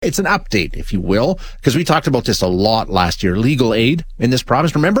It's an update, if you will, because we talked about this a lot last year. Legal aid in this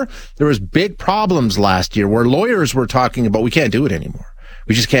province. Remember, there was big problems last year where lawyers were talking about we can't do it anymore.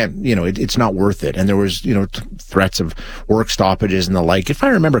 We just can't, it's not worth it. And there was, threats of work stoppages and the like, if I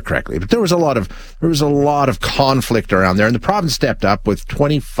remember correctly. But there was a lot of conflict around there. And the province stepped up with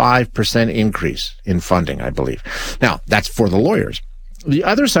 25% increase in funding, I believe. Now, that's for the lawyers. The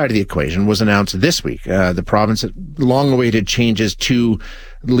other side of the equation was announced this week. The province long-awaited changes to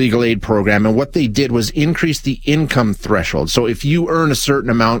the legal aid program, and what they did was increase the income threshold. So if you earn a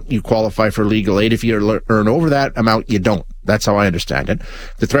certain amount, you qualify for legal aid. If you earn over that amount, you don't. That's how I understand it.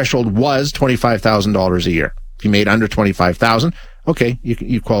 The threshold was $25,000 a year. If you made under $25,000, okay,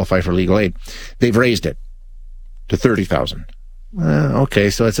 you qualify for legal aid. They've raised it to $30,000. Okay,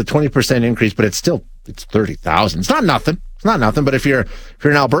 so it's a 20% increase, but it's $30,000. It's not nothing. It's not nothing. But if you're an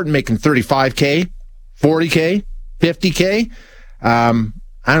Albertan making $35K, $40K, $50K,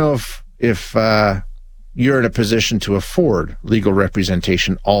 I don't know if you're in a position to afford legal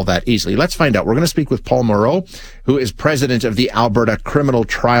representation all that easily. Let's find out. We're going to speak with Paul Moreau, who is president of the Alberta Criminal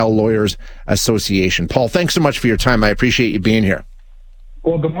Trial Lawyers Association. Paul, thanks so much for your time. I appreciate you being here.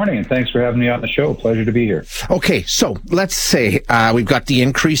 Well, good morning, and thanks for having me on the show. Pleasure to be here. Okay, so let's say we've got the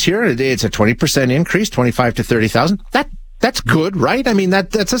increase here. It's a 20% increase, 25 to 30,000. That's good, right? I mean,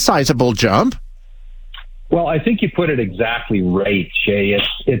 that's a sizable jump. Well, I think you put it exactly right, Shay.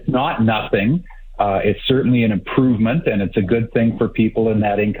 It's not nothing. It's certainly an improvement, and it's a good thing for people in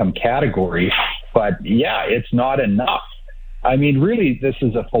that income category. But yeah, it's not enough. I mean, really, this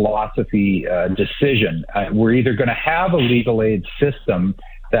is a philosophy decision. We're either going to have a legal aid system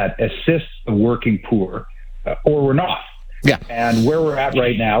that assists the working poor, or we're not. Yeah. And where we're at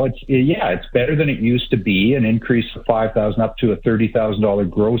right now, it's better than it used to be. An increase of $5,000 up to a $30,000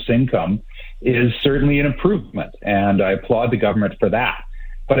 gross income is certainly an improvement, and I applaud the government for that.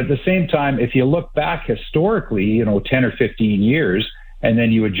 But at the same time, if you look back historically, 10 or 15 years, and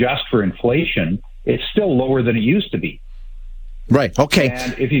then you adjust for inflation, it's still lower than it used to be. Right. Okay.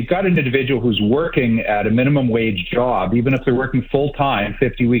 And if you've got an individual who's working at a minimum wage job, even if they're working full time,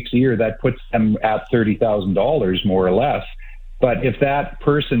 50 weeks a year, that puts them at $30,000 more or less. But if that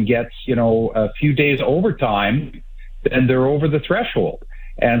person gets, a few days overtime, then they're over the threshold.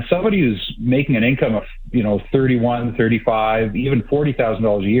 And somebody who's making an income of, $31,000, $35,000, even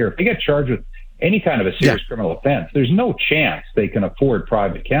 $40,000 a year, if they get charged with any kind of a serious criminal offense, there's no chance they can afford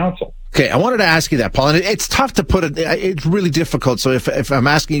private counsel. Okay, I wanted to ask you that, Paul, and it's tough to put it. It's really difficult. So if I'm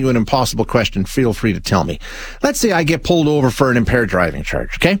asking you an impossible question, feel free to tell me. Let's say I get pulled over for an impaired driving charge,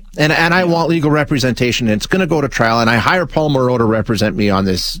 okay? And I want legal representation, and it's going to go to trial, and I hire Paul Moreau to represent me on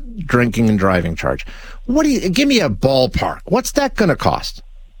this drinking and driving charge. Give me a ballpark. What's that going to cost?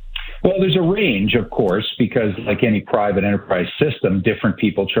 Well, there's a range, of course, because like any private enterprise system, different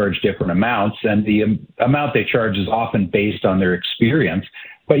people charge different amounts, and the amount they charge is often based on their experience.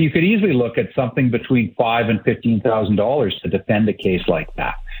 But you could easily look at something between $5,000 and $15,000 to defend a case like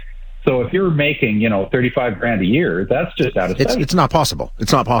that. So if you're making, $35,000 a year, that's just out of sight. It's not possible.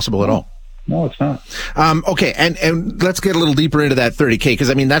 It's not possible at all. No, it's not. Okay, and let's get a little deeper into that 30K, because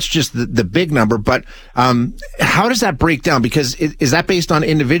I mean that's just the big number. But how does that break down? Because is that based on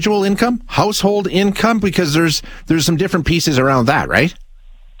individual income, household income? Because there's some different pieces around that, right?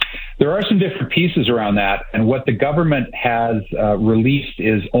 There are some different pieces around that, and what the government has released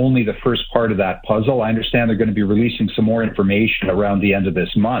is only the first part of that puzzle. I understand they're going to be releasing some more information around the end of this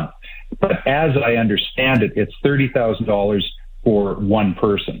month. But as I understand it, it's $30,000 for one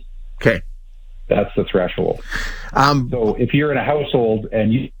person. Okay. That's the threshold. So if you're in a household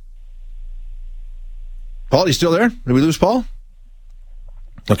and you... Paul, you still there? Did we lose Paul?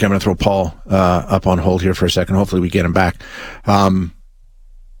 Okay, I'm going to throw Paul up on hold here for a second. Hopefully we get him back.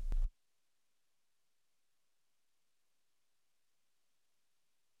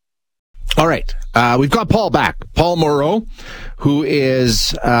 All right. We've got Paul back. Paul Moreau, who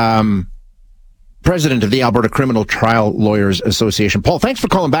is president of the Alberta Criminal Trial Lawyers Association. Paul, thanks for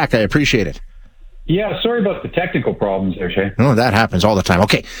calling back. I appreciate it. Yeah, sorry about the technical problems there, Shay. No, that happens all the time.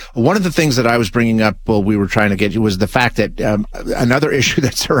 Okay, one of the things that I was bringing up while we were trying to get you was the fact that another issue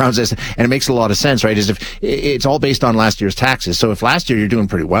that surrounds this, and it makes a lot of sense, right, is if it's all based on last year's taxes. So if last year you're doing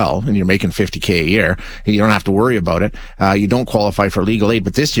pretty well and you're making $50K a year, you don't have to worry about it. You don't qualify for legal aid,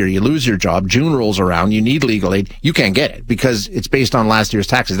 but this year you lose your job, June rolls around, you need legal aid, you can't get it because it's based on last year's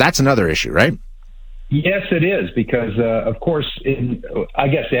taxes. That's another issue, right? Yes, it is, because, of course, I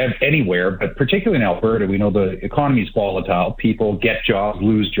guess anywhere, but particularly in Alberta, we know the economy is volatile. People get jobs,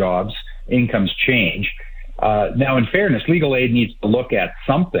 lose jobs, incomes change. Now, in fairness, legal aid needs to look at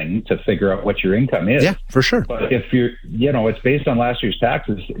something to figure out what your income is. Yeah, for sure. But if it's based on last year's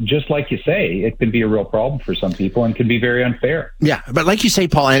taxes, just like you say, it can be a real problem for some people and can be very unfair. Yeah, but like you say,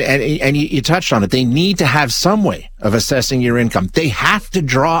 Paul, and you touched on it, they need to have some way of assessing your income. They have to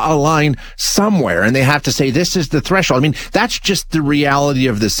draw a line somewhere, and they have to say, this is the threshold. I mean, that's just the reality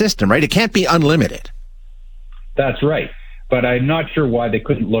of the system, right? It can't be unlimited. That's right. But I'm not sure why they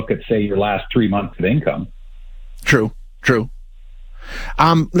couldn't look at, say, your last 3 months of income. True.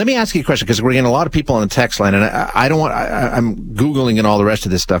 Let me ask you a question, because we're getting a lot of people on the text line, and I'm Googling and all the rest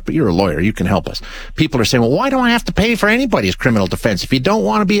of this stuff, but you're a lawyer. You can help us. People are saying, well, why do I have to pay for anybody's criminal defense? If you don't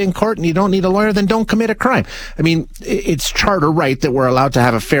want to be in court and you don't need a lawyer, then don't commit a crime. I mean, it's charter right that we're allowed to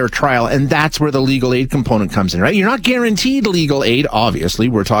have a fair trial, and that's where the legal aid component comes in, right? You're not guaranteed legal aid, obviously.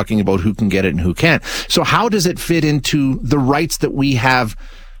 We're talking about who can get it and who can't. So how does it fit into the rights that we have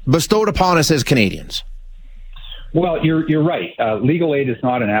bestowed upon us as Canadians? Well, you're right. Legal aid is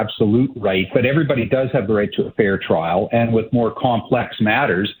not an absolute right, but everybody does have the right to a fair trial. And with more complex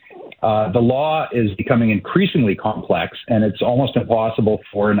matters, the law is becoming increasingly complex, and it's almost impossible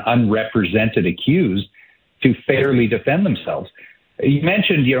for an unrepresented accused to fairly defend themselves. You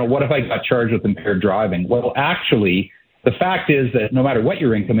mentioned, what if I got charged with impaired driving? Well, actually, the fact is that no matter what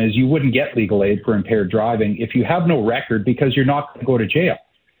your income is, you wouldn't get legal aid for impaired driving if you have no record, because you're not going to go to jail.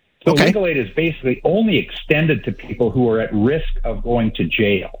 So legal aid is basically only extended to people who are at risk of going to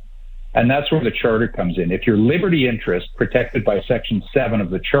jail. And that's where the charter comes in. If your liberty interest protected by Section 7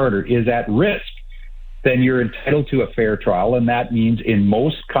 of the charter is at risk, then you're entitled to a fair trial. And that means in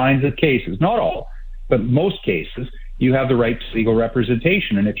most kinds of cases, not all, but most cases, you have the right to legal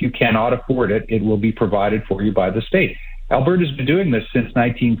representation. And if you cannot afford it, it will be provided for you by the state. Alberta's been doing this since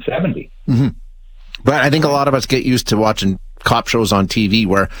 1970. Mm-hmm. But I think a lot of us get used to watching cop shows on TV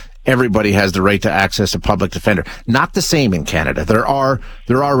where everybody has the right to access a public defender. Not the same in Canada. There are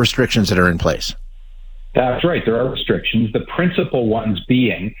restrictions that are in place. That's right. There are restrictions. The principal ones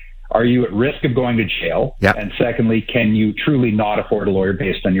being, are you at risk of going to jail? Yep. And secondly, can you truly not afford a lawyer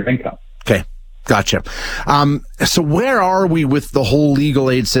based on your income? Okay. Gotcha. So where are we with the whole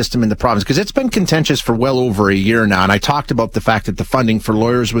legal aid system in the province? Because it's been contentious for well over a year now. And I talked about the fact that the funding for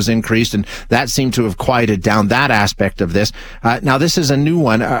lawyers was increased, and that seemed to have quieted down that aspect of this. Now, this is a new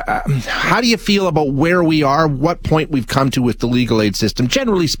one. How do you feel about where we are, what point we've come to with the legal aid system,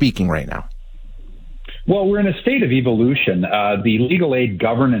 generally speaking, right now? Well, we're in a state of evolution. The legal aid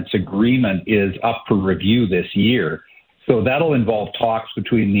governance agreement is up for review this year. So that'll involve talks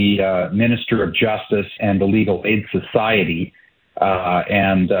between the Minister of Justice and the Legal Aid Society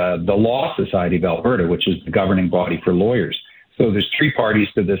and the Law Society of Alberta, which is the governing body for lawyers. So there's three parties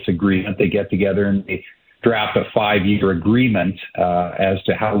to this agreement. They get together and they draft a 5-year agreement as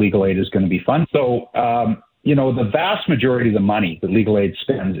to how legal aid is going to be funded. So, the vast majority of the money that legal aid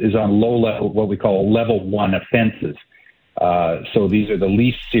spends is on low level, what we call level 1 offenses. So these are the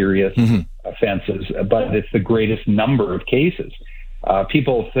least serious offenses, but it's the greatest number of cases.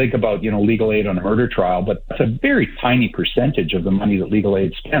 People think about, legal aid on a murder trial, but it's a very tiny percentage of the money that legal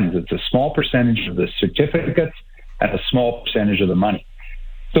aid spends. It's a small percentage of the certificates and a small percentage of the money.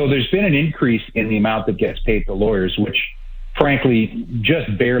 So there's been an increase in the amount that gets paid to lawyers, which frankly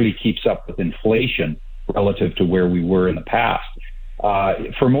just barely keeps up with inflation relative to where we were in the past.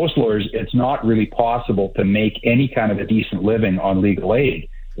 For most lawyers, it's not really possible to make any kind of a decent living on legal aid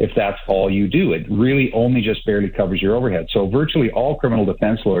if that's all you do. It really only just barely covers your overhead. So virtually all criminal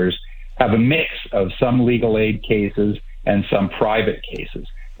defense lawyers have a mix of some legal aid cases and some private cases,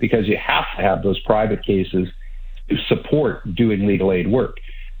 because you have to have those private cases to support doing legal aid work.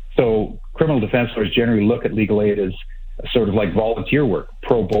 So criminal defense lawyers generally look at legal aid as sort of like volunteer work,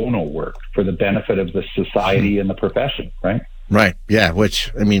 pro bono work for the benefit of the society and the profession, right? Right. Yeah.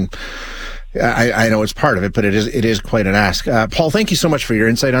 Which, I mean, I know it's part of it, but it is quite an ask. Paul, thank you so much for your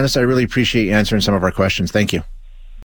insight on this. I really appreciate you answering some of our questions. Thank you.